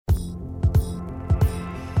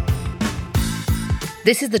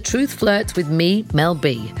This is The Truth Flirts with me, Mel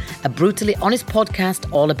B, a brutally honest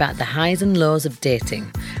podcast all about the highs and lows of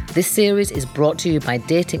dating. This series is brought to you by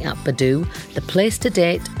dating app Badoo, the place to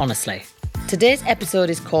date honestly. Today's episode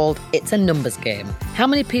is called It's a Numbers Game. How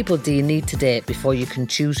many people do you need to date before you can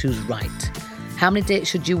choose who's right? How many dates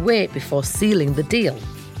should you wait before sealing the deal?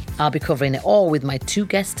 I'll be covering it all with my two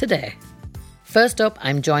guests today. First up,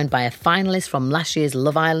 I'm joined by a finalist from last year's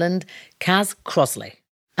Love Island, Kaz Crosley.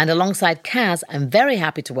 And alongside Kaz, I'm very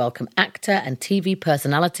happy to welcome actor and TV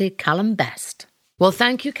personality Callum Best. Well,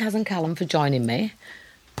 thank you, Kaz and Callum, for joining me.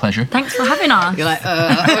 Pleasure. Thanks for having us. You're like,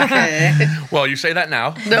 okay. Well, you say that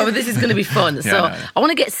now. No, but this is going to be fun. I want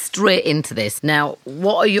to get straight into this. Now,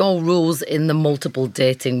 what are your rules in the multiple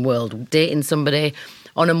dating world? Dating somebody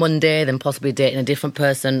on a Monday, then possibly dating a different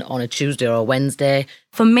person on a Tuesday or a Wednesday?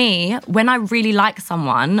 For me, when I really like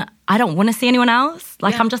someone, I don't want to see anyone else.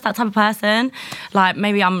 I'm just that type of person.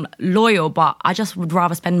 Maybe I'm loyal, but I just would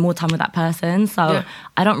rather spend more time with that person. So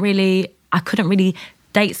I couldn't really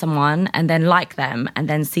date someone and then like them and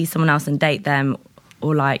then see someone else and date them,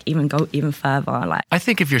 or even go even further. I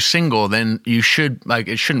think if you're single, then you should,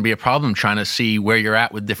 it shouldn't be a problem trying to see where you're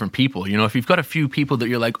at with different people. You know, if you've got a few people that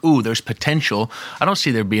you're like, ooh, there's potential, I don't see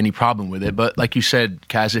there'd be any problem with it. But like you said,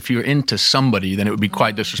 Kaz, if you're into somebody, then it would be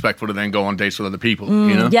quite disrespectful to then go on dates with other people,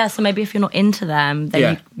 you know? Yeah, so maybe if you're not into them,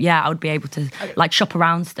 then I would be able to shop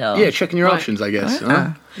around still. Yeah, checking your options, I guess.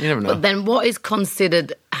 You never know. But then what is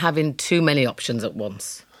considered having too many options at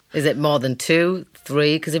once? Is it more than 2,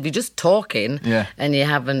 3? Because if you're just talking and you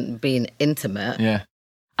haven't been intimate...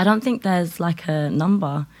 I don't think there's a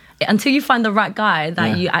number. Until you find the right guy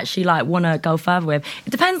that you actually want to go further with. It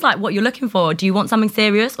depends what you're looking for. Do you want something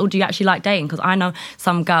serious or do you actually like dating? Because I know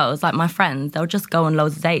some girls, my friends, they'll just go on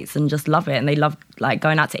loads of dates and just love it. And they love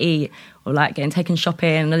going out to eat or getting taken shopping.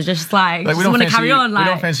 And they're just just want to carry on. We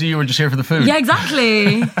don't fancy you, we're just here for the food. Yeah,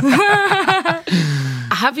 exactly.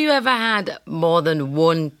 Have you ever had more than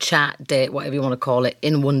one chat, date, whatever you want to call it,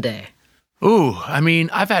 in one day? Ooh,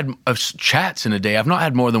 I've had chats in a day. I've not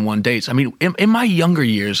had more than one date. In my younger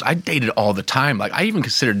years, I dated all the time. I even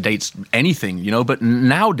considered dates anything, you know. But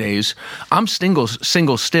nowadays, I'm single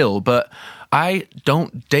still, but I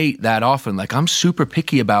don't date that often. I'm super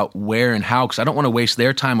picky about where and how because I don't want to waste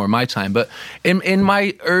their time or my time. But in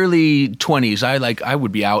my early 20s, I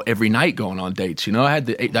would be out every night going on dates. You know, I had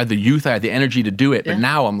the youth, I had the energy to do it. But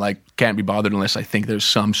now I'm can't be bothered unless I think there's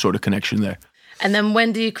some sort of connection there. And then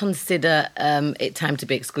when do you consider it time to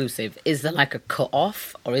be exclusive? Is there a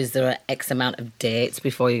cut-off or is there an X amount of dates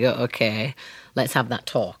before you go, okay, let's have that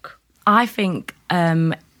talk? I think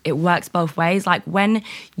it works both ways. When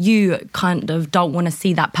you kind of don't want to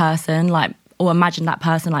see that person, or imagine that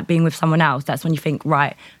person being with someone else, that's when you think,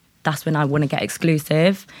 right, that's when I want to get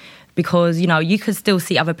exclusive. Because, you could still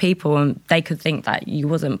see other people and they could think that you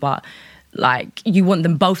wasn't, but... you want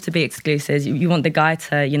them both to be exclusive. You want the guy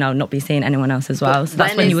to, not be seeing anyone else as well. So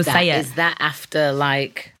that's when you would say it. Is that after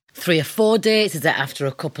 3 or 4 dates? Is that after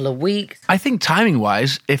a couple of weeks? I think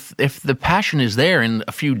timing-wise, if the passion is there in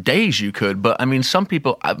a few days, you could. But, some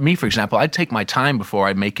people, me, for example, I'd take my time before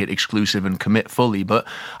I make it exclusive and commit fully. But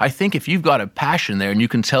I think if you've got a passion there and you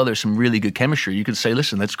can tell there's some really good chemistry, you could say,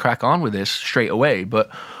 listen, let's crack on with this straight away. But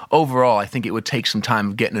overall, I think it would take some time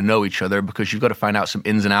of getting to know each other because you've got to find out some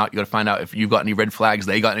ins and outs. You've got to find out if you've got any red flags,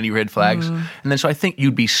 they got any red flags. And then so I think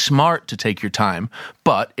you'd be smart to take your time.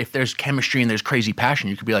 But if there's chemistry and there's crazy passion,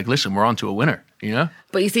 you could be like, listen, we're on to a winner, you know?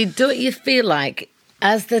 But you see, don't you feel like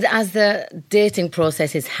as the dating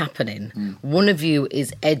process is happening, one of you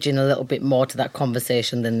is edging a little bit more to that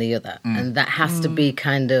conversation than the other. And that has to be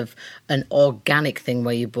kind of an organic thing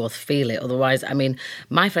where you both feel it. Otherwise,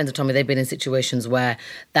 my friends have told me they've been in situations where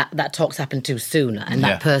that talk's happened too soon and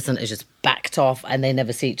that person is just backed off and they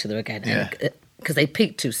never see each other again. Because they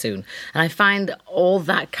peaked too soon. And I find all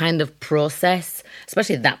that kind of process,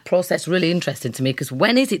 especially that process, really interesting to me because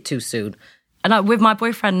when is it too soon? And with my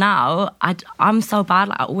boyfriend now, I'm so bad.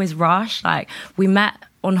 I always rush. We met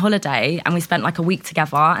on holiday and we spent a week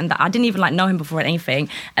together and I didn't even know him before or anything.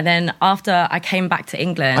 And then after I came back to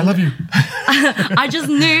England... I love you. I just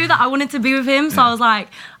knew that I wanted to be with him. So I was like,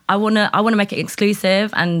 I want to make it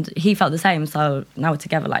exclusive. And he felt the same. So now we're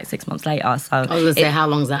together 6 months later. So I was going to say, how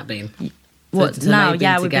long's that been? Now,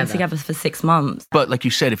 we've been together for 6 months. But like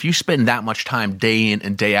you said, if you spend that much time day in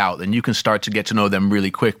and day out, then you can start to get to know them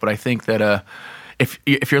really quick. But I think that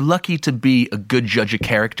if you're lucky to be a good judge of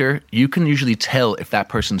character, you can usually tell if that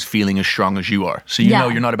person's feeling as strong as you are. So you know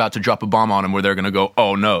you're not about to drop a bomb on them where they're going to go,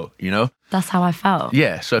 oh no, you know? That's how I felt.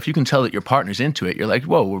 Yeah, so if you can tell that your partner's into it, you're like,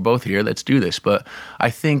 whoa, we're both here, let's do this. But I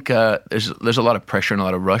think there's a lot of pressure and a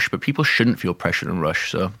lot of rush, but people shouldn't feel pressured and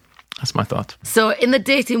rushed. So That's my thought. So in the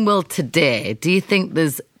dating world today, do you think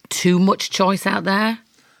there's too much choice out there?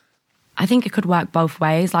 I think it could work both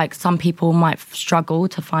ways. Like some people might struggle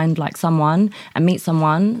to find like someone and meet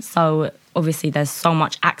someone. So obviously there's so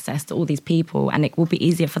much access to all these people and it will be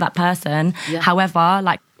easier for that person. Yeah. However,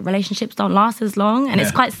 like relationships don't last as long and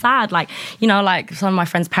it's quite sad. Like, you know, like some of my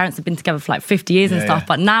friends' parents have been together for like 50 years and stuff,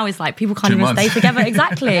 but now it's like people can't 2 even months. stay together.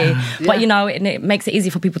 Exactly. But, you know, it makes it easy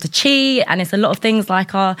for people to cheat and it's a lot of things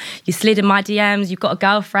like, you slid in my DMs, you've got a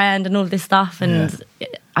girlfriend and all of this stuff and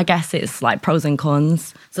I guess it's like pros and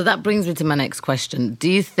cons. So that brings me to my next question. Do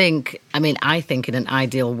you think, I think in an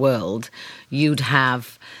ideal world, you'd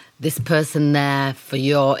have this person there for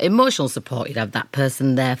your emotional support, you'd have that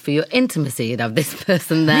person there for your intimacy, you'd have this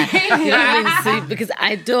person there. You know what I mean? So, because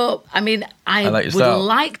I would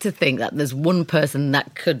like to think that there's one person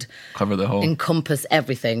that could cover the whole, encompass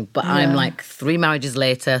everything. But I'm like 3 marriages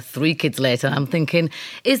later, 3 kids later, I'm thinking,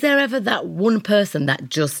 is there ever that one person that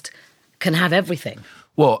just can have everything?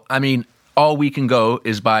 Well, I mean, all we can go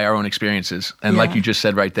is by our own experiences. And like you just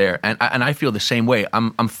said right there, and I feel the same way.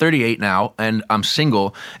 I'm 38 now and I'm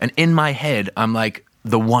single. And in my head, I'm like,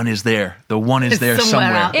 the one is there. The one is there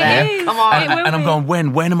somewhere. Out there. It is. Come on. And I'm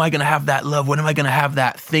going, when am I going to have that love? When am I going to have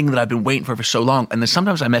that thing that I've been waiting for so long? And then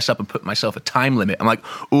sometimes I mess up and put myself a time limit. I'm like,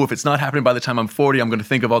 oh, if it's not happening by the time I'm 40, I'm going to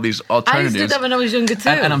think of all these alternatives. I used to do that when I was younger too.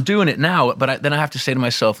 And I'm doing it now, but then I have to say to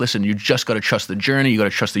myself, listen, you just got to trust the journey. You got to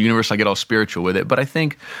trust the universe. I get all spiritual with it. But I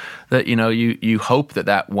think that, you know, you hope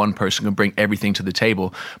that one person can bring everything to the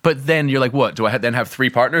table. But then you're like, what? Do I then have 3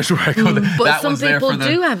 partners? Where I go, but some people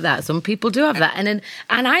do have that. Some people do have that.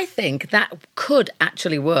 And I think that could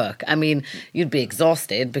actually work. I mean, you'd be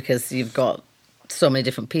exhausted because you've got so many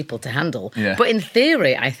different people to handle. Yeah. But in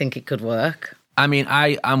theory, I think it could work. I mean,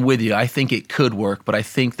 I'm with you. I think it could work, but I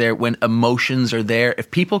think when emotions are there, if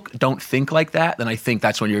people don't think like that, then I think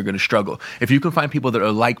that's when you're going to struggle. If you can find people that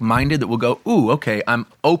are like-minded that will go, ooh, okay, I'm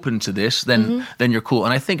open to this, then you're cool.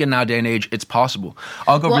 And I think in now day and age, it's possible.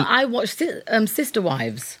 I watched Sister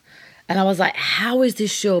Wives. And I was like, how is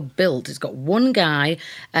this show built? It's got one guy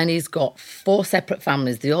and he's got 4 separate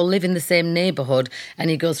families. They all live in the same neighbourhood and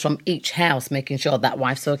he goes from each house making sure that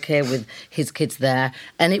wife's okay with his kids there.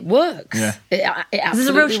 And it works. Yeah. It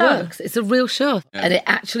absolutely works. It's a real show. Yeah. And it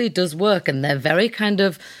actually does work. And they're very kind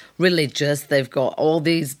of religious. They've got all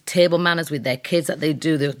these table manners with their kids that they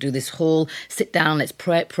do. They'll do this whole sit down, let's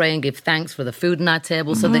pray and give thanks for the food on our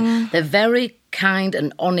table. So they're very kind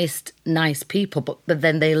and honest, nice people, but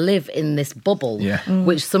then they live in this bubble,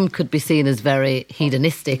 which some could be seen as very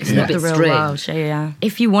hedonistic and a bit strange. Yeah.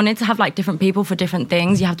 If you wanted to have like different people for different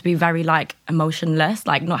things, you have to be very like emotionless,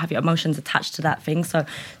 like not have your emotions attached to that thing. So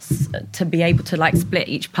to be able to like split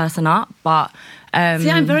each person up, but see,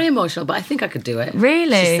 I'm very emotional, but I think I could do it.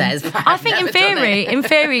 Really? She says. I think in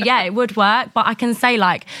theory, yeah, it would work. But I can say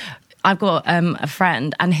like, I've got a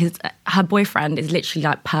friend and her boyfriend is literally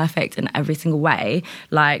like perfect in every single way.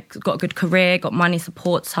 Like got a good career, got money,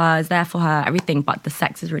 supports her, is there for her, everything. But the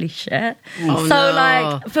sex is really shit.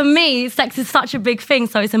 Like for me, sex is such a big thing.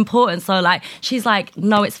 So it's important. So like she's like,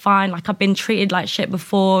 no, it's fine. Like I've been treated like shit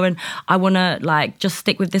before, and I want to like just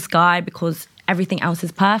stick with this guy because everything else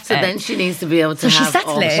is perfect. So then she needs to be able to have a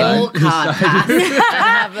whole card pass and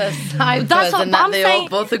have a side person that they all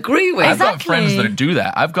both agree with. I've got friends that do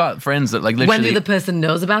that. I've got friends that like literally... When the other person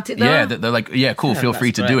knows about it though? Yeah, they're like, yeah, cool, feel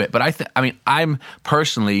free to do it. But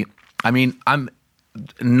I'm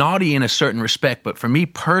naughty in a certain respect, but for me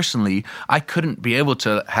personally, I couldn't be able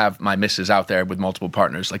to have my missus out there with multiple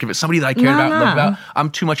partners. Like if it's somebody that I cared about and loved about, I'm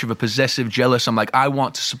too much of a possessive, jealous. I'm like, I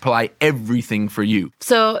want to supply everything for you.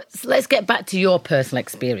 So let's get back to your personal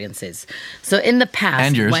experiences. So in the past,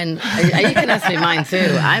 and yours. You can ask me mine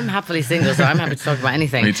too. I'm happily single, so I'm happy to talk about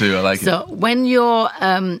anything. Me too. I like it. So when you're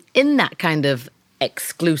in that kind of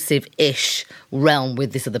exclusive-ish realm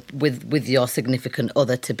with this with your significant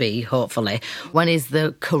other to be, hopefully, when is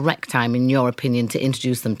the correct time, in your opinion, to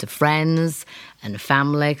introduce them to friends and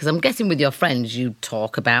family? Because I'm guessing with your friends you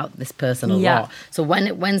talk about this person a lot. So when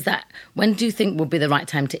do you think would be the right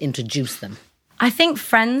time to introduce them? I think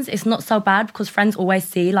friends is not so bad because friends always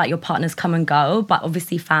see like your partners come and go, but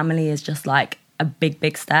obviously family is just like a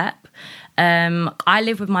big step. I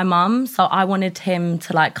live with my mum, so I wanted him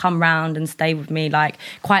to like come round and stay with me like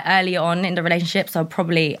quite early on in the relationship. So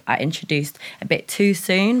probably I introduced a bit too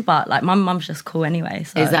soon, but like my mum's just cool anyway.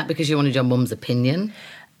 So. Is that because you wanted your mum's opinion?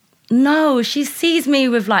 No, she sees me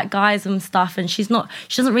with like guys and stuff, and she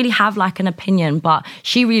doesn't really have like an opinion, but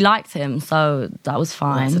she really liked him, so that was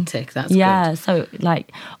fine. That's a tick. That's yeah. good. So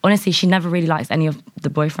like, honestly, she never really likes any of the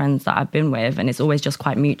boyfriends that I've been with, and it's always just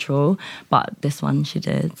quite mutual. But this one, she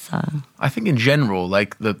did. So I think in general,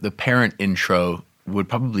 like the parent intro would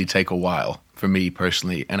probably take a while for me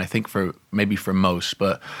personally, and I think for most,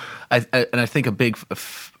 but I think a big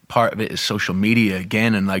part of it is social media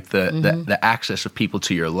again, and like the access of people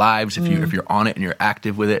to your lives if you're on it and you're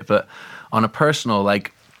active with it. But on a personal,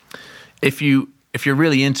 like if you're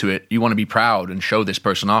really into it, you want to be proud and show this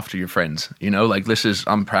person off to your friends. You know, like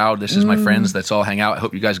I'm proud. This is my friends. Let's all hang out. I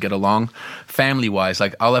hope you guys get along. Family wise,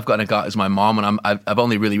 like all I've got is my mom, and I've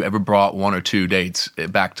only really ever brought 1 or 2 dates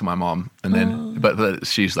back to my mom, and then but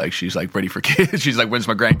she's like ready for kids. She's like, when's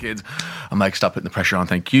my grandkids? I'm like, stop putting the pressure on.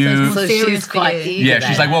 Thank you. So she's quite eager. Yeah,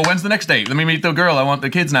 she's like, well, when's the next date? Let me meet the girl. I want the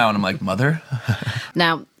kids now. And I'm like, mother.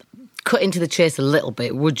 Now, cut into the chase a little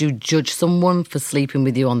bit. Would you judge someone for sleeping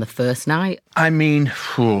with you on the first night? I mean,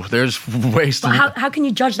 there's ways to... But how can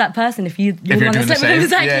you judge that person if you're doing the same?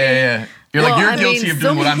 Exactly. Yeah. You're guilty of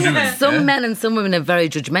doing what I'm doing. Some men and some women are very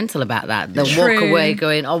judgmental about that. They'll walk away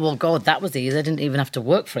going, oh, well, God, that was easy. I didn't even have to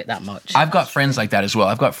work for it that much. I've got friends like that as well.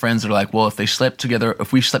 I've got friends that are like, well, if we slept together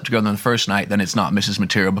on the first night, then it's not Mrs.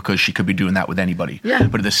 Material because she could be doing that with anybody. Yeah.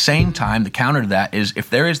 But at the same time, the counter to that is if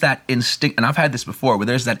there is that instinct, and I've had this before, where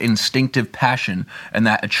there's that instinctive passion and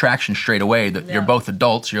that attraction straight away that you're both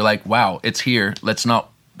adults, you're like, wow, it's here. Let's not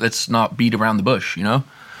beat around the bush, you know?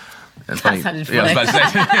 That's funny. Yeah, I was about to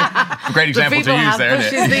say. Great example to use there,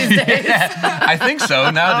 isn't it? These days. Yeah, I think so.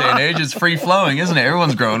 Nowadays and age, it's free flowing, isn't it?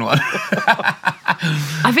 Everyone's growing one.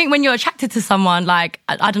 I think when you're attracted to someone, like,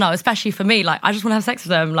 I don't know, especially for me, like, I just want to have sex with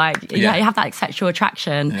them. Like, you have that sexual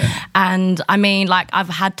attraction. Yeah. And I mean, like, I've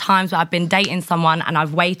had times where I've been dating someone and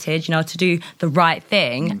I've waited, to do the right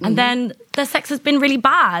thing. Mm-hmm. And then their sex has been really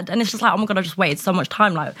bad. And it's just like, oh my God, I just waited so much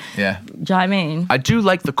time. Like, do you know what I mean? I do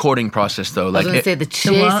like the courting process, though. Like, I was going to say, the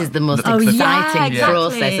chase is the most exciting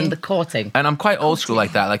process, and the courting. And I'm quite old school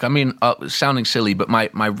like that. Like, I mean, sounding silly, but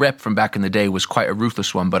my rep from back in the day was quite a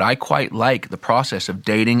ruthless one. But I quite like the process of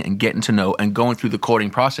dating and getting to know and going through the courting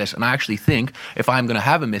process. And I actually think if I'm going to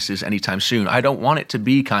have a missus anytime soon, I don't want it to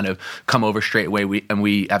be kind of come over straight away and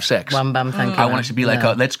we have sex. Wham, bam, thank you. I want it to be like,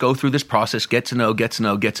 let's go through this process, get to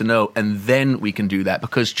know, and then we can do that.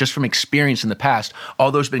 Because just from experience in the past,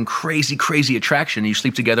 although there's been crazy, crazy attraction, you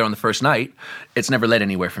sleep together on the first night, it's never led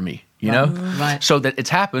anywhere for me. You know? Right. So that it's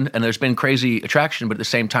happened and there's been crazy attraction, but at the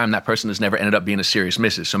same time, that person has never ended up being a serious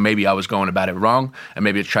missus. So maybe I was going about it wrong and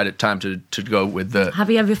maybe it's time to go with the... Have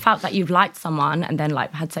you ever felt that you've liked someone and then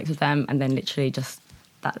like had sex with them and then literally just...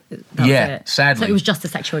 That yeah, was it. Sadly. So it was just a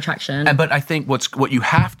sexual attraction. But I think what you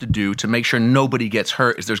have to do to make sure nobody gets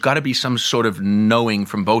hurt is there's got to be some sort of knowing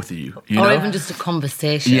from both of you. You know? Even just a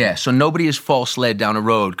conversation. Yeah, so nobody is false led down a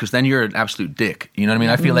road because then you're an absolute dick. You know what I mean?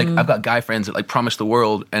 I feel like I've got guy friends that like promise the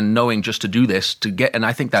world and knowing just to do this to get, and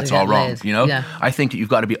I think that's all wrong. You know? Yeah. I think that you've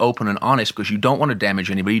got to be open and honest because you don't want to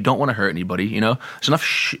damage anybody. You don't want to hurt anybody. You know? There's enough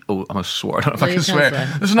shit. Oh, I'm a swore. I don't know if I can swear.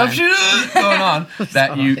 There's enough shit going on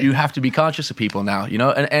that you have to be conscious of people now. You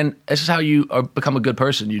know? And this is how you become a good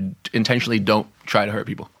person. You intentionally don't try to hurt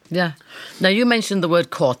people. Yeah. Now, you mentioned the word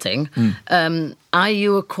courting. Are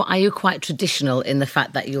you quite traditional in the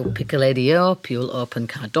fact that you'll pick a lady up, you'll open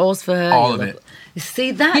car doors for her? All of it. You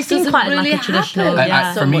see, that you seem quite really like a traditional.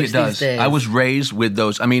 For me, it does. I was raised with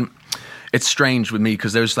those. I mean, it's strange with me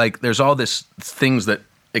because there's all this things that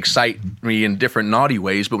excite me in different naughty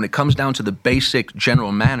ways, but when it comes down to the basic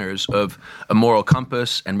general manners of a moral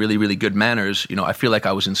compass and really, really good manners, I feel like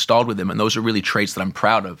I was installed with them, and those are really traits that I'm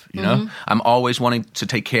proud of, you know? I'm always wanting to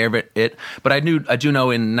take care of it, but I do know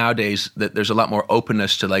in nowadays that there's a lot more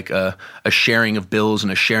openness to like a sharing of bills and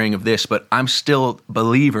a sharing of this, but I'm still a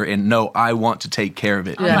believer in, no, I want to take care of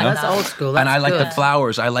it. Yeah, that's old school. That's and I like good. the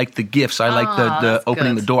flowers, I like the gifts, I like the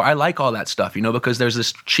opening the door, I like all that stuff, because there's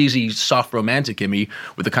this cheesy, soft romantic in me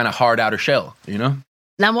with the kind of hard outer shell, Now,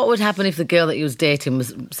 what would happen if the girl that you was dating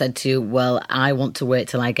said to you, well, I want to wait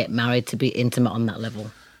till I get married to be intimate on that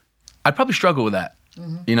level? I'd probably struggle with that.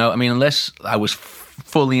 Unless I was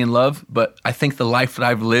fully in love, but I think the life that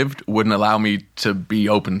I've lived wouldn't allow me to be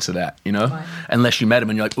open to that, Right. Unless you met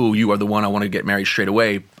him and you're like, oh, you are the one I want to get married straight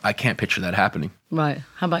away. I can't picture that happening. Right.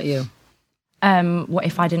 How about you? What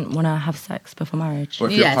if I didn't want to have sex before marriage?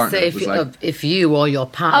 Or if your partner if you or your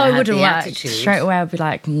partner had the attitude. Straight away I'd be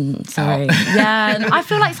like, sorry. Oh. Yeah, I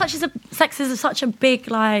feel like sex is such a big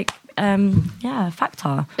factor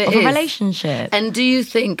of a relationship. And do you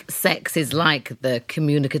think sex is like the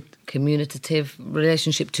communicative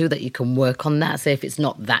relationship too, that you can work on that? Say if it's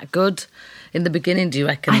not that good, in the beginning? Do you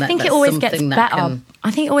reckon I think that's it always gets something better. that can...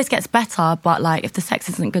 I think it always gets better, but like if the sex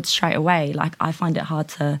isn't good straight away, like I find it hard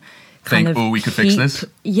to kind Think, of oh, we could fix this?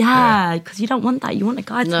 Yeah, because you don't want that. You want a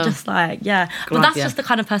guy to No. just like, yeah. But on, that's yeah. just the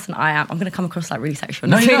kind of person I am. I'm going to come across like really sexual.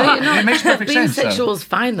 No, you're No, not. It makes perfect being sense. though. sexual is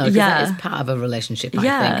fine though, because Yeah. that is part of a relationship, I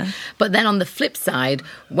Yeah. think. But then on the flip side,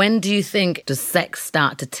 when do you think does sex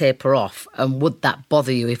start to taper off, and would that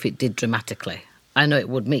bother you if it did dramatically? I know it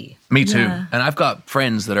would me. Me too. Yeah. And I've got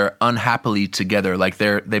friends that are unhappily together. Like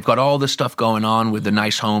they've got all this stuff going on with the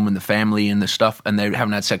nice home and the family and the stuff, and they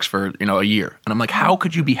haven't had sex for, a year. And I'm like, how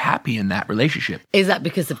could you be happy in that relationship? Is that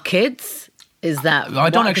because of kids? Is that... I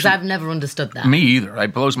don't Because actually- I've never understood that. Me either.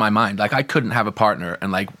 It blows my mind. Like I couldn't have a partner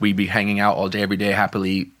and like we'd be hanging out all day, every day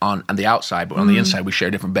happily on the outside, but on the inside we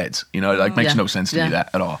share different beds. It like makes Yeah. no sense to Yeah. me that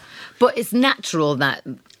at all. But it's natural that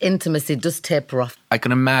intimacy does taper off. I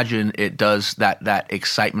can imagine it does, that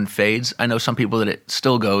excitement fades. I know some people that it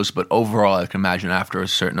still goes, but overall I can imagine after a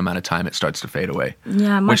certain amount of time it starts to fade away.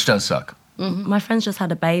 Yeah, which does suck. My friend's just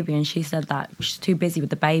had a baby, and she said that she's too busy with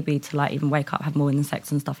the baby to like even wake up, have more than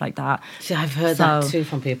sex and stuff like that. See, I've heard So- that too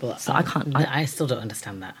from people. so I can't- I still don't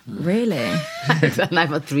understand that. Really? And I've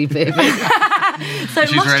had 3 babies. So it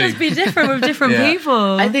She's must ready. just be different with different Yeah.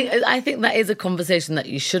 people. I think that is a conversation that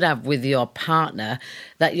you should have with your partner,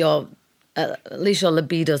 that your at least your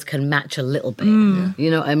libidos can match a little bit. You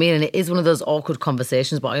know what I mean? And it is one of those awkward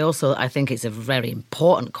conversations, but I think it's a very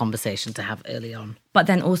important conversation to have early on. But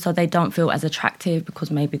then also they don't feel as attractive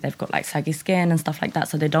because maybe they've got like saggy skin and stuff like that,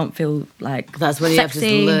 so they don't feel like That's when you have to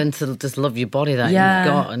sexy. just learn to just love your body that Yeah.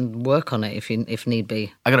 you've got and work on it if need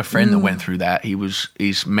be. I got a friend that went through that.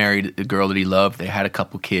 He's married a girl that he loved. They had a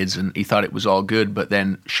couple kids, and he thought it was all good. But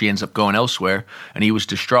then she ends up going elsewhere, and he was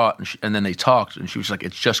distraught. And then they talked, and she was like,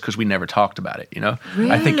 "It's just because we never talked about it." I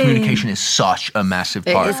think Really? communication is such a massive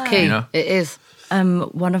It part. is key. You know? It is.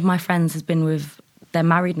 One of my friends has been with. They're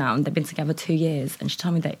married now and they've been together 2 years, and she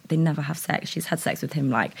told me that they never have sex. She's had sex with him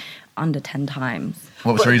like under 10 times.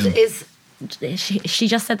 What was the reason? She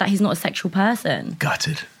just said that he's not a sexual person.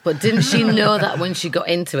 Gutted. But didn't she know that when she got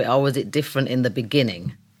into it, or was it different in the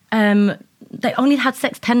beginning? They only had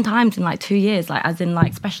sex 10 times in like 2 years, like as in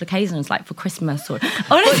like special occasions, like for Christmas or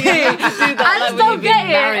honestly. I just don't get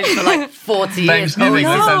married it. for like 40 years. Thanksgiving, Oh,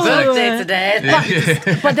 it's let's have birthday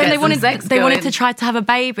today. But then Get they some wanted sex they wanted going. to try to have a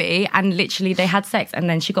baby, and literally they had sex, and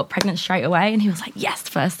then she got pregnant straight away, and he was like, "Yes,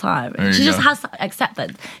 first time." There you She just go. has to accept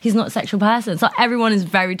that he's not a sexual person. So everyone is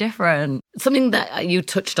very different. Something that you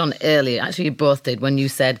touched on earlier, actually you both did, when you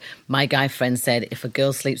said, my guy friend said, if a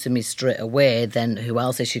girl sleeps with me straight away, then who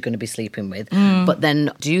else is she going to be sleeping with? But then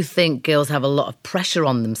do you think girls have a lot of pressure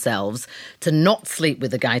on themselves to not sleep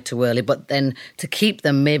with a guy too early, but then to keep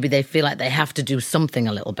them, maybe they feel like they have to do something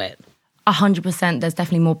a little bit? 100%, there's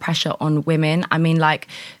definitely more pressure on women. I mean, like,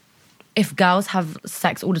 if girls have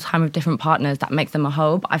sex all the time with different partners, that makes them a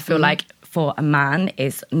hoe. But I feel like for a man,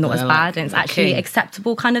 it's not as They're bad, like and it's a actually king.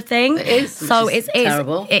 acceptable kind of thing. It is, So which is it's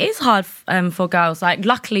terrible. it is hard for girls. Like,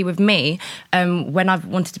 luckily with me, when I've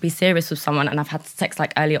wanted to be serious with someone and I've had sex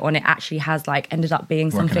like earlier on, it actually has like ended up being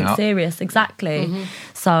something out. serious. Exactly.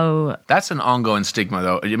 So That's an ongoing stigma,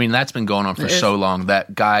 though. I mean, that's been going on for so long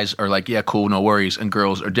that guys are like, yeah, cool, no worries, and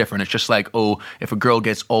girls are different. It's just like, oh, if a girl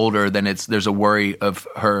gets older, then there's a worry of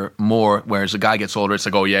her more, whereas a guy gets older, it's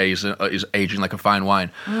like, oh, yeah, he's aging like a fine wine.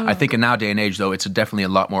 I think in now day and age, though, it's definitely a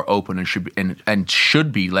lot more open and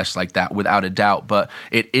should be less like that, without a doubt. But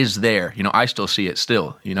it is there. I still see it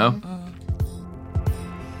still,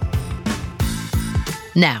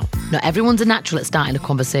 Now, not everyone's a natural at starting a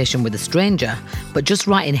conversation with a stranger, but just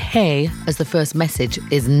writing "hey" as the first message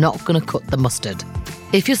is not going to cut the mustard.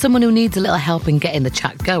 If you're someone who needs a little help in getting the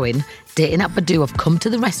chat going, Dating app Badoo have come to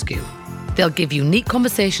the rescue. They'll give you neat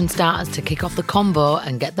conversation starters to kick off the convo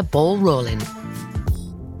and get the ball rolling.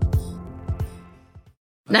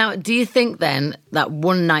 Now, do you think then that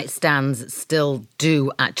one-night stands still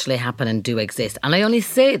do actually happen and do exist? And I only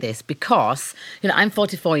say this because, I'm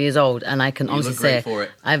 44 years old and I can honestly look great say for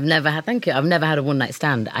it. I've never had a one-night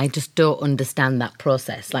stand. I just don't understand that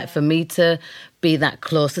process. Like, for me to be that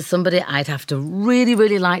close to somebody, I'd have to really,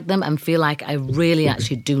 really like them and feel like I really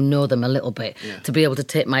actually do know them a little bit to be able to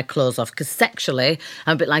take my clothes off. Because sexually,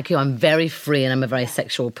 I'm a bit like you, I'm very free and I'm a very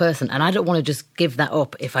sexual person. And I don't want to just give that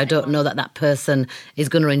up if I don't know that person is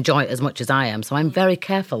going to enjoy it as much as I am. So I'm very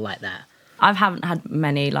careful like that. I haven't had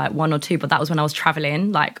many, like 1 or 2, but that was when I was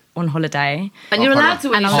traveling, like on holiday. And you're allowed to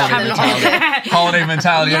when you're traveling. Holiday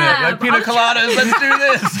mentality, Yeah, innit? Like pina coladas, let's do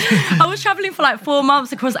this. I was traveling for like 4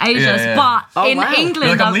 months across Asia, but in England,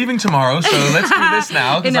 You're like, I'm leaving tomorrow, so let's do this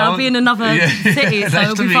now. I'll be in another city, so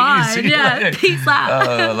it'll be fine. Peace out.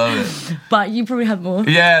 I love it. But you probably have more.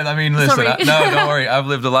 Yeah, I mean, listen, Sorry. no, don't worry. I've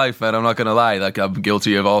lived a life, and I'm not going to lie. Like, I'm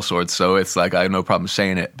guilty of all sorts, so it's like I have no problem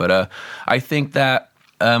saying it. But I think that,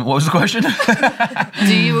 what was the question?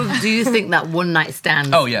 Do you think that one night stands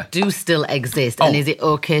do still exist, and is it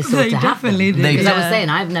okay so They to have definitely them? do. Because I was saying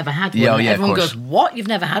I've never had one. Everyone goes, "What? You've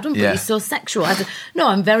never had one? But you're so sexual." I said, "No,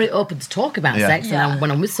 I'm very open to talk about sex, and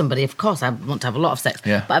when I'm with somebody, of course, I want to have a lot of sex.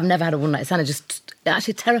 But I've never had a one night stand. It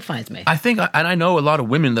actually terrifies me." I think, and I know a lot of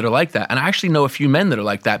women that are like that, and I actually know a few men that are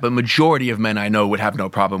like that. But majority of men I know would have no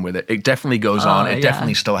problem with it. It definitely goes on. It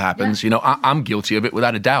definitely still happens. You know, I'm guilty of it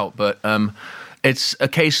without a doubt. But it's a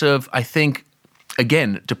case of, I think,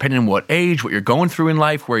 again, depending on what age, what you're going through in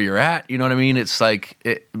life, where you're at, you know what I mean? It's like,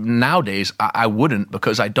 nowadays, I wouldn't,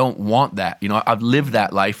 because I don't want that. You know, I've lived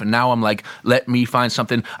that life, and now I'm like, let me find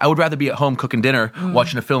something. I would rather be at home cooking dinner,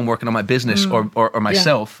 watching a film, working on my business or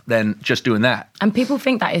myself than just doing that. And people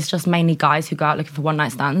think that it's just mainly guys who go out looking for one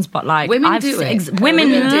night stands, but like women do it.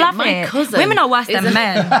 Women love My it. cousin Women are worse than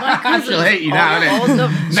men. My cousin, I hate you now,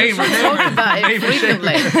 innit? She's talked about it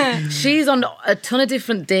frequently. She's on a ton of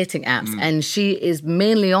different dating apps, and she is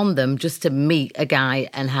mainly on them just to meet a guy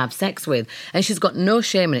and have sex with. And she's got no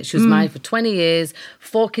shame in it. She was married for 20 years,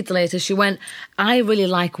 4 kids later. She went, I really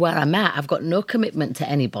like where I'm at. I've got no commitment to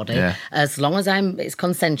anybody. As long as it's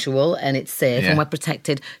consensual and it's safe and we're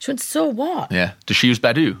protected. She went, so what? Yeah. Does she use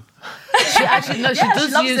Badoo? She actually, no, she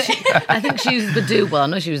does use, I think she uses Badoo. Well, I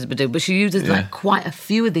know she uses Badoo, but she uses like quite a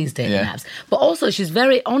few of these dating apps. But also, she's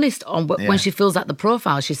very honest on when she fills out the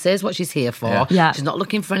profile. She says what she's here for. She's not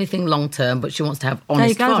looking for anything long term, but she wants to have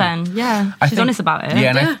honest fun. There you go then. Yeah. She's honest about it.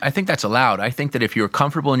 Yeah, and I think that's allowed. I think that if you're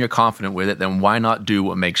comfortable and you're confident with it, then why not do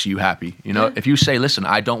what makes you happy? You know, if you say, listen,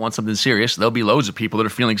 I don't want something serious, there'll be loads of people that are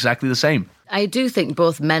feeling exactly the same. I do think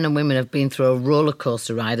both men and women have been through a roller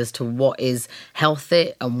coaster ride as to what is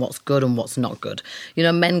healthy and what's good and what's not good. You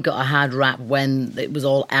know, men got a hard rap when it was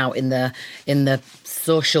all out in the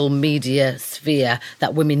social media sphere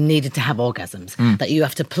that women needed to have orgasms, that you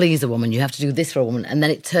have to please a woman, you have to do this for a woman, and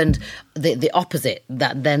then it turned the opposite.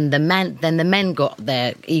 That then the men got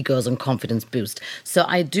their egos and confidence boost. So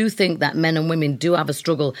I do think that men and women do have a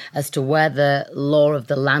struggle as to where the law of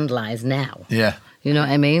the land lies now. Yeah. You know what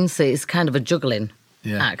I mean? So it's kind of a juggling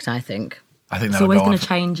act, I think. I think it's always going to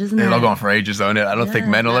change, isn't it? It'll go on for ages, though, isn't it? I don't think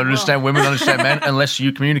men will understand women, understand men, unless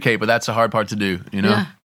you communicate, but that's a hard part to do, you know? Yeah.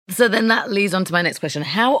 So then that leads on to my next question.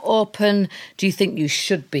 How open do you think you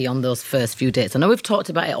should be on those first few dates? I know we've talked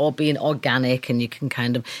about it all being organic and you can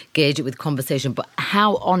kind of gauge it with conversation, but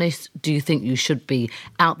how honest do you think you should be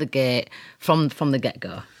out the gate from the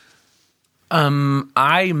get-go?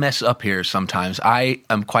 I mess up here sometimes. I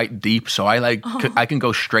am quite deep, so I can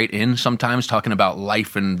go straight in sometimes talking about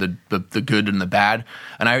life and the good and the bad.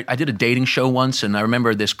 And I did a dating show once, and I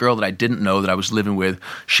remember this girl that I didn't know that I was living with,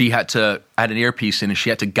 I had an earpiece in and she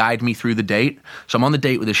had to guide me through the date. So I'm on the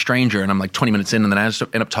date with a stranger and I'm like 20 minutes in, and then I just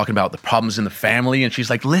end up talking about the problems in the family, and she's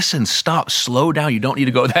like, listen, stop, slow down, you don't need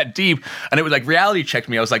to go that deep. And it was like reality checked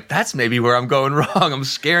me. I was like, that's maybe where I'm going wrong. I'm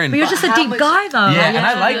scaring. But you're just a deep guy though. Yeah, and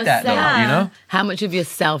I like that though, you know? How much of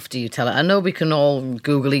yourself do you tell her? I know we can all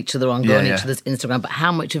Google each other on going each other's Instagram, but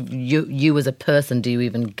how much of you as a person do you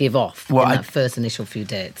even give off in that first initial few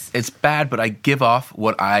dates? It's bad, but I give off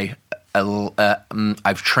what I've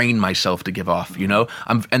trained myself to give off, you know?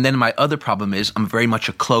 And then my other problem is I'm very much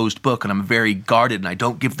a closed book, and I'm very guarded, and I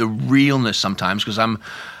don't give the realness sometimes because I'm,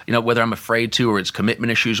 you know, whether I'm afraid to or it's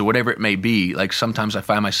commitment issues or whatever it may be, like sometimes I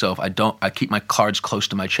find myself, I keep my cards close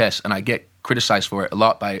to my chest, and I get criticized for it a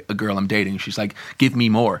lot by a girl I'm dating. She's like, give me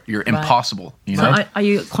more. You're impossible, you know? So are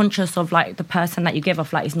you conscious of like the person that you give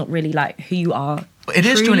off, like it's not really like who you are? It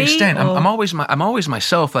is to an extent. I'm always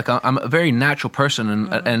myself. Like I'm a very natural person,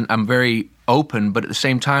 and I'm very open. But at the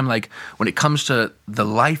same time, like when it comes to the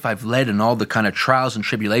life I've led and all the kind of trials and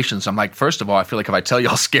tribulations, I'm like, first of all, I feel like if I tell you,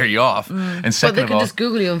 I'll scare you off. And second But they can just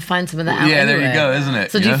Google you and find some of that out. Yeah, anyway. there you go, isn't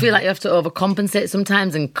it? So do you feel like you have to overcompensate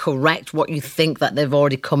sometimes and correct what you think that they've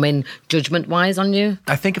already come in judgment-wise on you?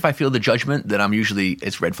 I think if I feel the judgment, then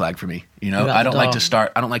it's red flag for me. You know, I don't like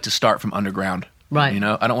to start from underground. Right. You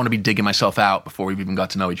know, I don't want to be digging myself out before we've even got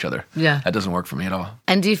to know each other. Yeah. That doesn't work for me at all.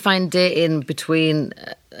 And do you find dating between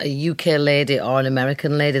a UK lady or an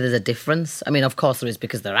American lady, there's a difference? I mean, of course there is,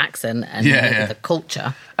 because their accent and the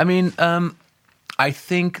culture. I mean, I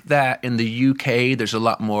think that in the UK there's a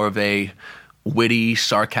lot more of a witty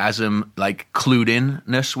sarcasm, like clued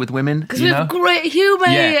inness with women. Because we have great humour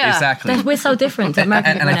here. Yeah, exactly. We're so different to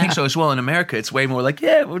American and I think so as well. In America, it's way more like,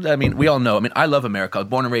 I mean, we all know. I mean, I love America. I was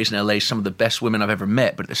born and raised in LA, some of the best women I've ever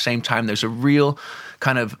met. But at the same time, there's a real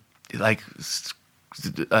kind of like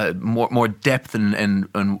more depth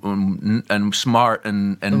and smart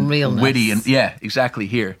and realness. Witty and yeah, exactly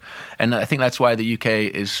here. And I think that's why the UK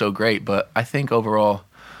is so great. But I think overall,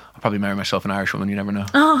 I'll probably marry myself an Irish woman. You never know.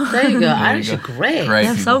 Oh, there you go. Irish are great.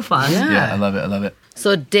 They're so fun. Yeah, I love it.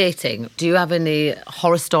 So dating, do you have any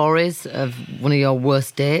horror stories of one of your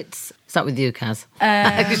worst dates? Start with you, Kaz.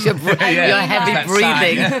 Because you're heavy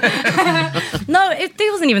breathing. No, it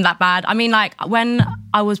wasn't even that bad. I mean, like, when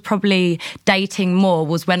I was probably dating more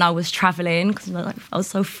was when I was traveling, because like, I was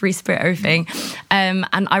so free spirit, everything. And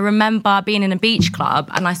I remember being in a beach club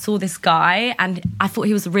and I saw this guy and I thought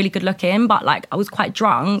he was really good looking, but like I was quite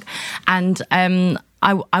drunk. And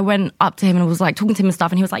I went up to him and was like talking to him and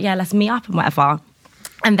stuff. And he was like, yeah, let's meet up and whatever.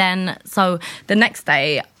 And then, so the next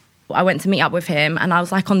day, I went to meet up with him and I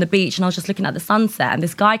was like on the beach and I was just looking at the sunset and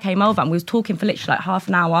this guy came over and we was talking for literally like half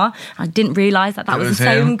an hour. I didn't realise that was the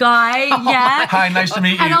same guy. Yeah. Hi, nice to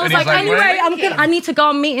meet you. And I was like, anyway, I need to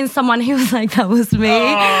go and meeting someone. He was like, that was me.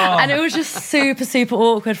 And it was just super, super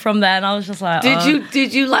awkward from there. And I was just like,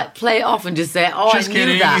 Did you like play it off and just say, just I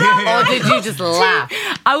kidding. knew that? Or did you just laugh?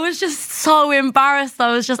 I was just so embarrassed.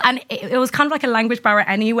 And it was kind of like a language barrier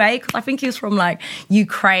anyway, because I think he was from like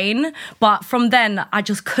Ukraine. But from then, I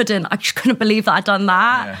just couldn't believe that I'd done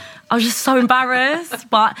that. Yeah. I was just so embarrassed,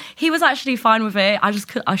 but he was actually fine with it. I just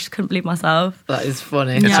couldn't believe myself. That is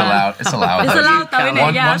funny. It's allowed. It's allowed though, isn't it?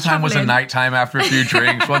 One time was a nighttime after a few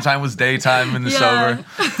drinks. One time was daytime in the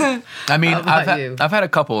sober. I mean, I've had a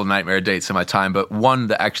couple of nightmare dates in my time, but one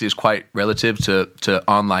that actually is quite relative to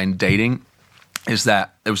online dating is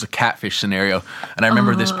that there was a catfish scenario. And I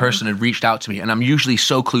remember this person had reached out to me, and I'm usually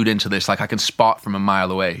so clued into this, like I can spot from a mile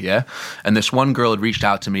away, yeah? And this one girl had reached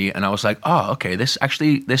out to me, and I was like, oh, okay, this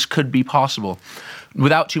could be possible.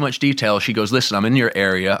 Without too much detail, she goes, listen, I'm in your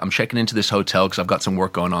area. I'm checking into this hotel because I've got some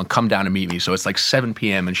work going on. Come down and meet me. So it's like 7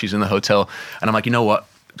 p.m. and she's in the hotel. And I'm like, you know what?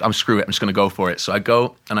 Screw it. I'm just going to go for it. So I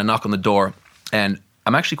go and I knock on the door, and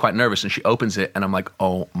I'm actually quite nervous, and she opens it, and I'm like,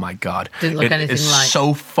 oh my God. Didn't look anything like.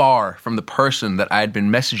 So far from the person that I had been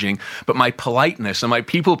messaging, but my politeness and my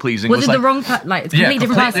people-pleasing was it like... the wrong it's a completely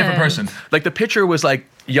different person. Like, the picture was like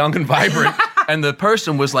young and vibrant, and the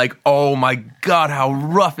person was like, oh my God, how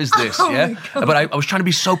rough is this, yeah? But I was trying to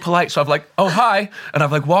be so polite, so I've like, oh, hi, and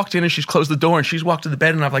I've like walked in, and she's closed the door, and she's walked to the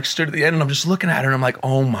bed, and I've like stood at the end, and I'm just looking at her, and I'm like,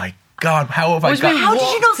 oh my God, how have I got... How did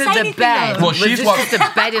you not say anything? Bed? Well, she's just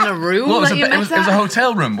a bed in a room. Well, it was a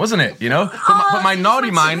hotel room, wasn't it? You know, but my naughty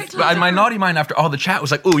mind, after all the chat was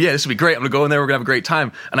like, "Oh yeah, this will be great. I'm gonna go in there. We're gonna have a great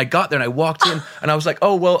time." And I got there and I walked in and I was like,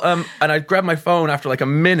 "Oh well," and I grabbed my phone after like a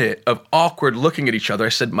minute of awkward looking at each other. I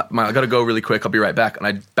said, I gotta go really quick. I'll be right back. And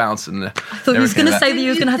I bounced and. I thought he was gonna say that you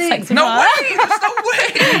was gonna have sex with her. No way! There's no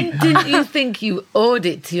way! Didn't you think you owed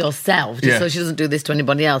it to yourself, just so she doesn't do this to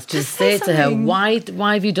anybody else? Just say to her, why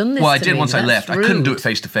have you done this? Well, I did once I left. I couldn't do it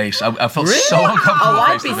face to face. I felt so uncomfortable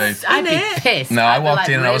face to face. I'd be pissed. No, I walked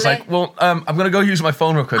in and I was like, well, I'm going to go use my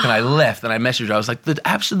phone real quick. And I left and I messaged her. I was like, the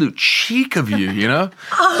absolute cheek of you know?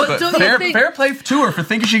 But fair play to her for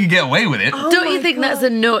thinking she could get away with it. Don't you think that's a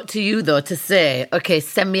note to you, though, to say, okay,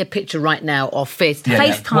 send me a picture right now or FaceTime?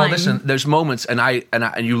 FaceTime. Well, listen, there's moments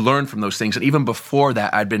and you learn from those things. And even before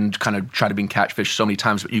that, I'd been kind of tried to be catfished so many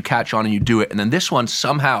times, but you catch on and you do it. And then this one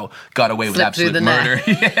somehow got away with absolute murder.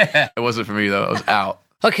 Yeah. It wasn't for me, though. I was out.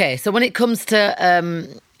 Okay, so when it comes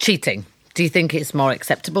to cheating, do you think it's more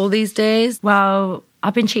acceptable these days? Well,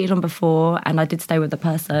 I've been cheated on before and I did stay with the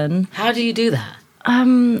person. How do you do that?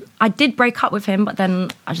 I did break up with him, but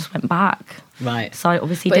then I just went back. Right. So I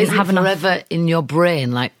obviously didn't have enough. But is it forever in your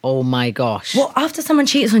brain, like, oh my gosh? Well, after someone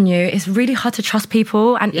cheats on you, it's really hard to trust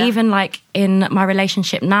people. And even like in my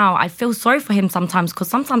relationship now, I feel sorry for him sometimes because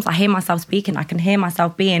sometimes I hear myself speaking. I can hear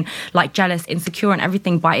myself being like jealous, insecure and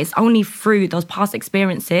everything. But it's only through those past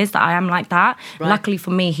experiences that I am like that. Right. Luckily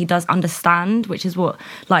for me, he does understand, which is what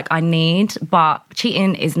like I need. But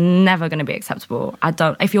cheating is never going to be acceptable.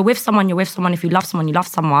 If you're with someone, you're with someone. If you love someone, you love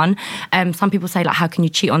someone. Some people say like, how can you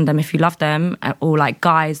cheat on them if you love them? Or like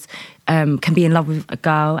guys can be in love with a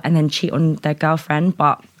girl and then cheat on their girlfriend,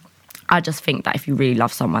 but I just think that if you really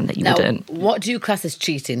love someone that you wouldn't. What do you class as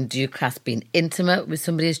cheating? Do you class being intimate with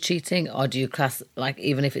somebody as cheating, or do you class like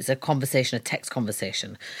even if it's a conversation, a text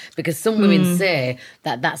conversation? Because some women say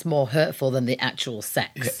that that's more hurtful than the actual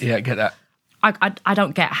sex. Yeah, I get that. I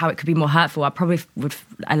don't get how it could be more hurtful. I probably would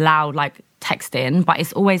allow like texting, but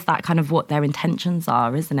it's always that kind of what their intentions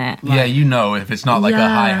are, isn't it? Yeah, you know, if it's not like a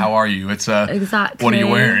hi, how are you? It's a exactly. What are you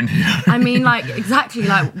wearing? I mean, like, exactly.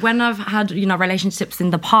 Like when I've had, you know, relationships in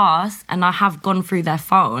the past and I have gone through their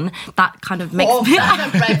phone, that kind of makes me.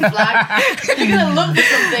 That's a red flag. You're gonna look for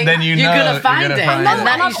something. Then you're gonna find it, find and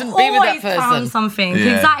then you shouldn't be with that person. Found something.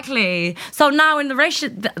 Yeah. Exactly. So now in the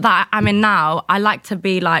relationship that I'm in now, I like to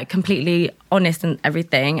be like completely honest and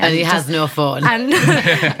everything. And he has no phone. And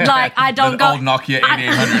like I don't go. Old Nokia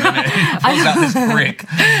 8800, isn't it? Pulls out this brick.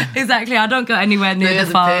 Exactly. I don't go anywhere near There's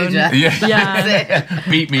the phone. a pager. Yeah.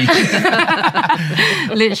 Beat me.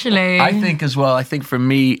 Literally. I think as well. I think for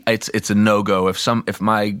me, it's a no-go. If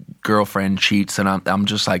my girlfriend cheats and I'm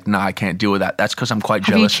just like, nah, I can't deal with that. That's because I'm quite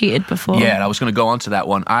Have jealous. you cheated before? Yeah, and I was going to go on to that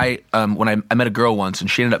one. When I met a girl once,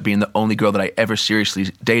 and she ended up being the only girl that I ever seriously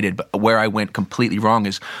dated. But where I went completely wrong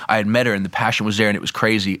is I had met her and the passion was there and it was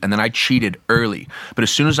crazy. And then I cheated early. But as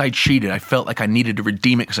soon as I cheated, I felt like I needed to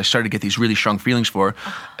redeem it because I started to get these really strong feelings for her.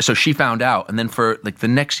 So she found out. And then for like the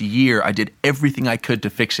next year, I did everything I could to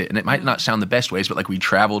fix it. And it might not sound the best ways, but like we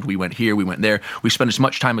traveled, we went here, we went there. We spent as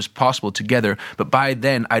much time as possible together. But by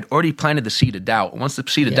then, I'd already planted the seed of doubt. And once the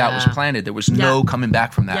seed of doubt was planted, there was no coming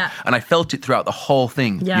back from that. Yeah. And I felt it throughout the whole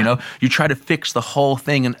thing. Yeah. You know, you try to fix the whole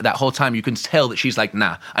thing, and that whole time you can tell that she's like,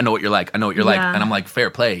 nah, I know what you're like. I know what you're like. And I'm like, fair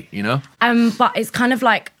play, you know? But it's kind of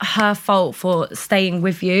like her fault for staying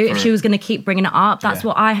with you. If she was going to keep bringing it up, that's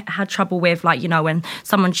what I had trouble with. Like, you know, when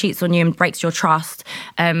someone cheats on you and breaks your trust,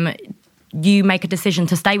 you make a decision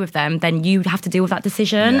to stay with them, then you have to deal with that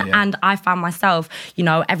decision. And I found myself, you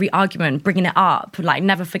know, every argument, bringing it up, like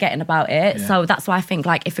never forgetting about it. So that's why I think,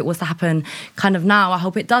 like, if it was to happen kind of now, I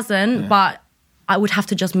hope it doesn't, but I would have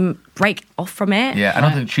to just break off from it. Yeah, I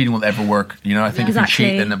don't think cheating will ever work. You know, I think if you Exactly.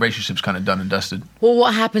 cheat, then the relationship's kind of done and dusted. Well,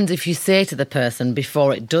 what happens if you say to the person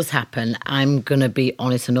before it does happen, I'm going to be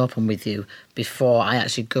honest and open with you before I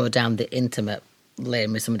actually go down the intimate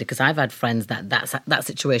lane with somebody? Because I've had friends that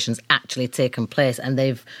situation's actually taken place and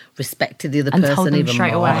they've respected the other And told person them even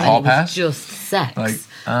straight more. away. And Hall it was pass? just sex. Like,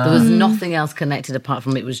 there was nothing else connected apart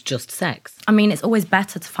from it was just sex. I mean, it's always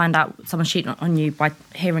better to find out someone's cheating on you by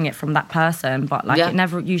hearing it from that person, but like it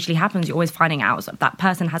never usually happens. You're always finding out that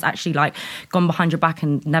person has actually like gone behind your back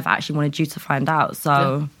and never actually wanted you to find out.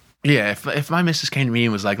 So Yeah, if my missus came to me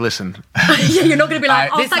and was like, listen... yeah, you're not going to be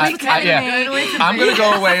like, thanks for telling me. I'm going to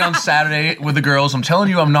go away on Saturday with the girls. I'm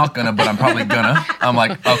telling you I'm not going to, but I'm probably going to. I'm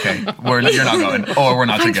like, okay, you're not going, or we're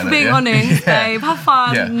not Thanks together. for being honest, babe. Have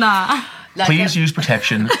fun. Yeah. Nah. Please use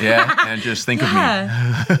protection, and just think of me.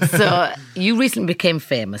 So you recently became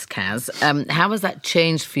famous, Kaz. How has that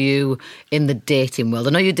changed for you in the dating world?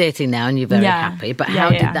 I know you're dating now and you're very happy, but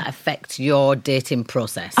how did that affect your dating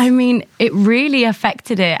process? I mean, it really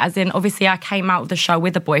affected it, as in, obviously, I came out of the show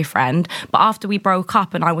with a boyfriend, but after we broke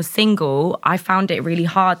up and I was single, I found it really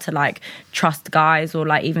hard to, like, trust guys or,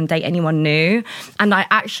 like, even date anyone new. And I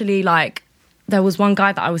actually, like, there was one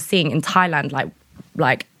guy that I was seeing in Thailand,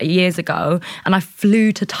 like years ago, and I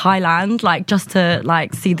flew to Thailand like just to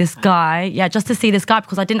like see this guy. Yeah, just to see this guy,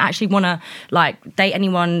 because I didn't actually want to like date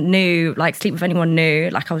anyone new, like sleep with anyone new.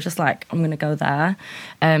 Like I was just like, I'm gonna go there.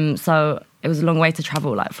 So it was a long way to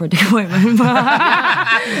travel, like for a dick appointment. Really? That's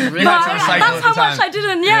how much I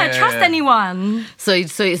didn't trust anyone. So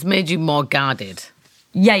it's made you more guarded.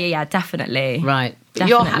 Yeah, definitely. Right. But Definitely.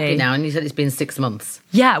 you're happy now, and you said it's been 6 months.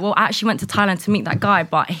 Yeah, well, I actually went to Thailand to meet that guy,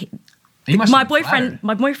 but my boyfriend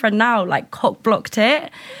now like cock blocked it,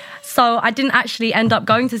 so I didn't actually end up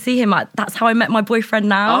going to see him. That's how I met my boyfriend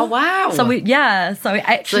now. Oh wow! So it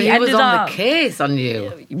actually he ended was on up the case on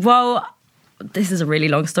you. Well, this is a really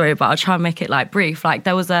long story, but I'll try and make it like brief. Like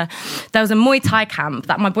there was a Muay Thai camp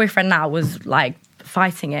that my boyfriend now was like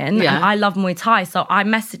fighting in, and I love Muay Thai, so I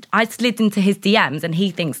slid into his DMs, and he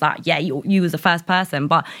thinks that you was the first person,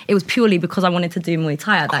 but it was purely because I wanted to do Muay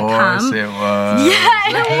Thai at that camp. Of course it was.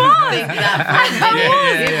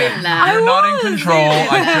 I'm not in control.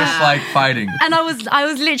 I just like fighting. And I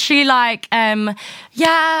was literally like, I'm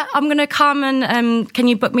gonna come and can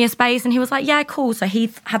you book me a space? And he was like, yeah, cool. So he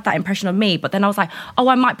had that impression of me, but then I was like, oh,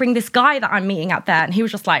 I might bring this guy that I'm meeting out there, and he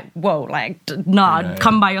was just like, whoa, like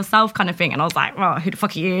come by yourself kind of thing. And I was like, well, who the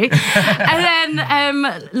fuck are you? And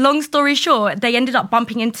then long story short, they ended up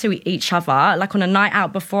bumping into each other like on a night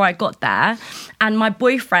out before I got there, and my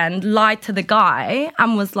boyfriend lied to the guy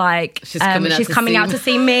and was like, she's coming out to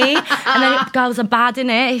see me. And then girls are bad in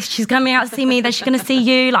it. She's coming out to see me, then she's gonna see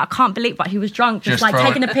you. Like I can't believe, but he was drunk, just like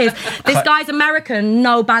taking a piss. This guy's American,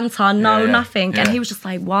 no banter, no nothing. And he was just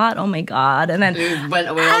like, what? Oh my God. And then went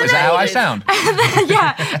away. Is that how I sound?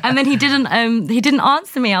 And then he didn't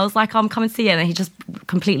answer me. I was like, I'm coming to see you. And then he just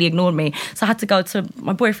completely ignored me. So I had to go to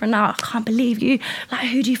my boyfriend now. I can't believe you. Like,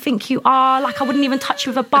 who do you think you are? Like, I wouldn't even touch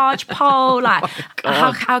you with a barge pole. Like,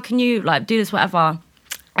 how can you like do this, whatever?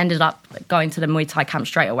 Ended up going to the Muay Thai camp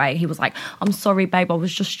straight away. He was like, I'm sorry, babe, I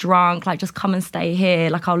was just drunk. Like, just come and stay here.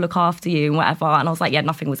 Like, I'll look after you and whatever. And I was like, yeah,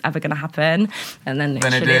 nothing was ever going to happen. And then it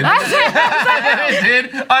did. It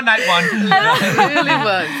did on night one. It really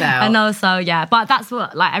worked out. I know, so yeah. But that's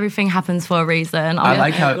what, like, everything happens for a reason. I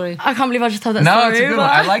like how... agree. I can't believe I just told that No, story. it's a good one.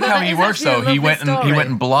 I like how he works, though. He went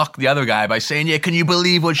and blocked the other guy by saying, yeah, can you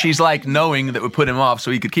believe what she's like, knowing that would put him off so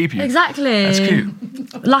he could keep you. Exactly. That's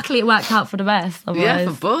cute. Luckily, it worked out for the best. Yeah,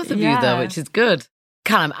 for both of you, though, Yeah. which is good.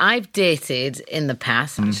 Callum, I've dated in the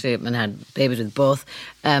past, actually, and had babies with both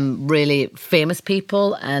really famous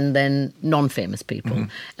people and then non-famous people.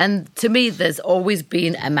 And to me, there's always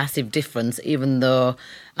been a massive difference, even though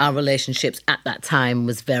our relationships at that time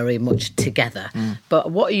was very much together.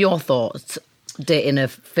 But what are your thoughts dating a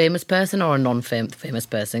famous person or a non-famous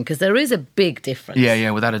person? Because there is a big difference. Yeah,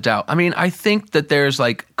 without a doubt. I mean, I think that there's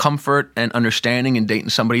like comfort and understanding in dating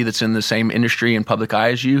somebody that's in the same industry and public eye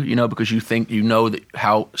as you know, because you think you know that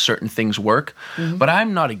how certain things work. But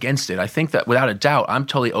I'm not against it. I think that without a doubt, I'm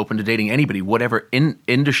totally open to dating anybody, whatever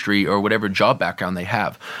industry or whatever job background they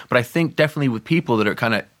have. But I think definitely with people that are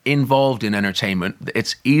kind of involved in entertainment,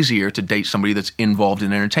 it's easier to date somebody that's involved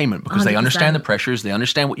in entertainment because they 100%. understand the pressures, they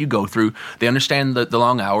understand what you go through, they understand the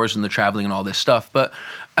long hours and the traveling and all this stuff. But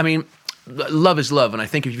I mean, love is love, and I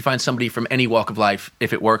think if you find somebody from any walk of life,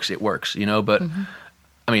 if it works, you know. But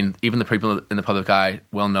I mean, even the people in the public eye,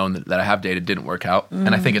 well known that I have dated, didn't work out,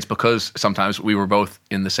 and I think it's because sometimes we were both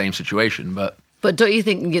in the same situation. But don't you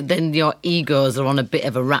think then your egos are on a bit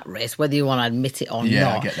of a rat race, whether you want to admit it or Yeah,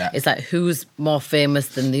 not? I get that. It's like, who's more famous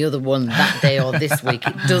than the other one that day or this week?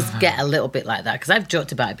 It does get a little bit like that. Because I've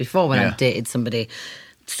joked about it before when I've dated somebody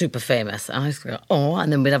super famous. And I just go, oh,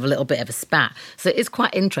 and then we'd have a little bit of a spat. So it's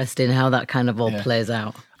quite interesting how that kind of all plays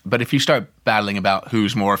out. But if you start battling about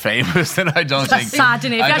who's more famous, then I don't think... That's sad,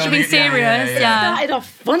 isn't it? If I you're don't actually being think- serious, It started off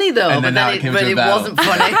funny though, And but then now then it came to a it battle. wasn't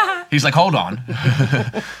funny. He's like, hold on.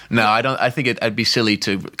 No, I don't. I think it'd be silly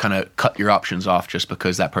to kind of cut your options off just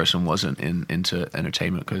because that person wasn't into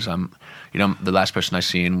entertainment. Because the last person I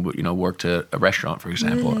seen, worked at a restaurant, for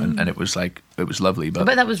example, and it was lovely. But I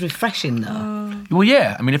bet that was refreshing though. well,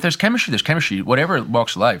 yeah. I mean, if there's chemistry, there's chemistry. Whatever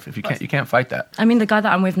walks of life. If you can't fight that. I mean, the guy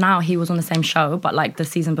that I'm with now, he was on the same show, but like the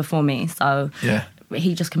season before me. So Yeah.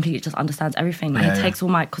 he just completely just understands everything. Like, he takes all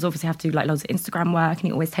my, because obviously I have to do like loads of Instagram work, and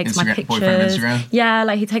he always takes my Instagram- boyfriend of pictures. Instagram? Yeah,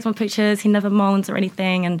 like he takes my pictures. He never moans or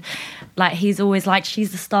anything, and like he's always like,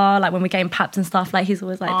 she's the star. Like when we're getting papped and stuff, like he's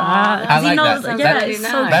always like that. I like he knows, that. Yeah, That- it's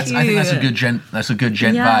so nice. cute. I think that's a good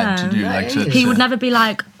gent Yeah. vibe to do. That Like to, is. He to- would never be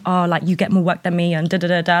like, oh, like you get more work than me and da da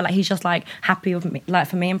da da. Like he's just like happy with me, like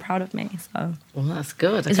for me and proud of me. So Well, that's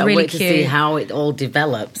good. I It's can't really wait to see cute. how it all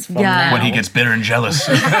develops from Yeah. now. when he gets bitter and jealous.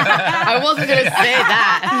 I wasn't going to say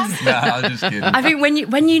that. No, I was just kidding. I think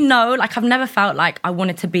when you know, like I've never felt like I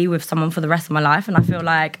wanted to be with someone for the rest of my life, and I feel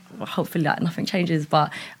like hopefully like nothing changes,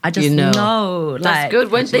 but I just You know. know like That's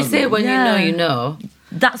good. When they say when Yeah. you know.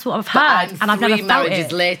 That's what I've But heard, and I've never three felt marriages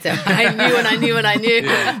it. later. I knew and I knew and I knew.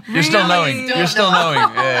 You're still knowing. don't You're still knowing.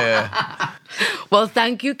 Yeah. Well,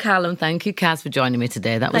 thank you, Callum. Thank you, Kaz, for joining me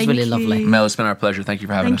today. That was Thank really you. lovely. Mel, it's been our pleasure. Thank you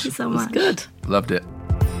for having Thank us. you so much. Good. Loved it.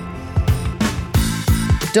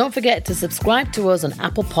 Don't forget to subscribe to us on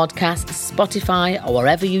Apple Podcasts, Spotify, or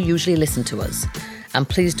wherever you usually listen to us. And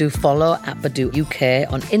please do follow at Badoo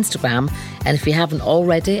UK on Instagram. And if you haven't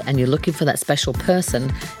already and you're looking for that special person,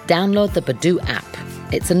 download the Badoo app.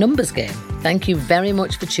 It's a numbers game. Thank you very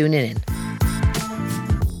much for tuning in.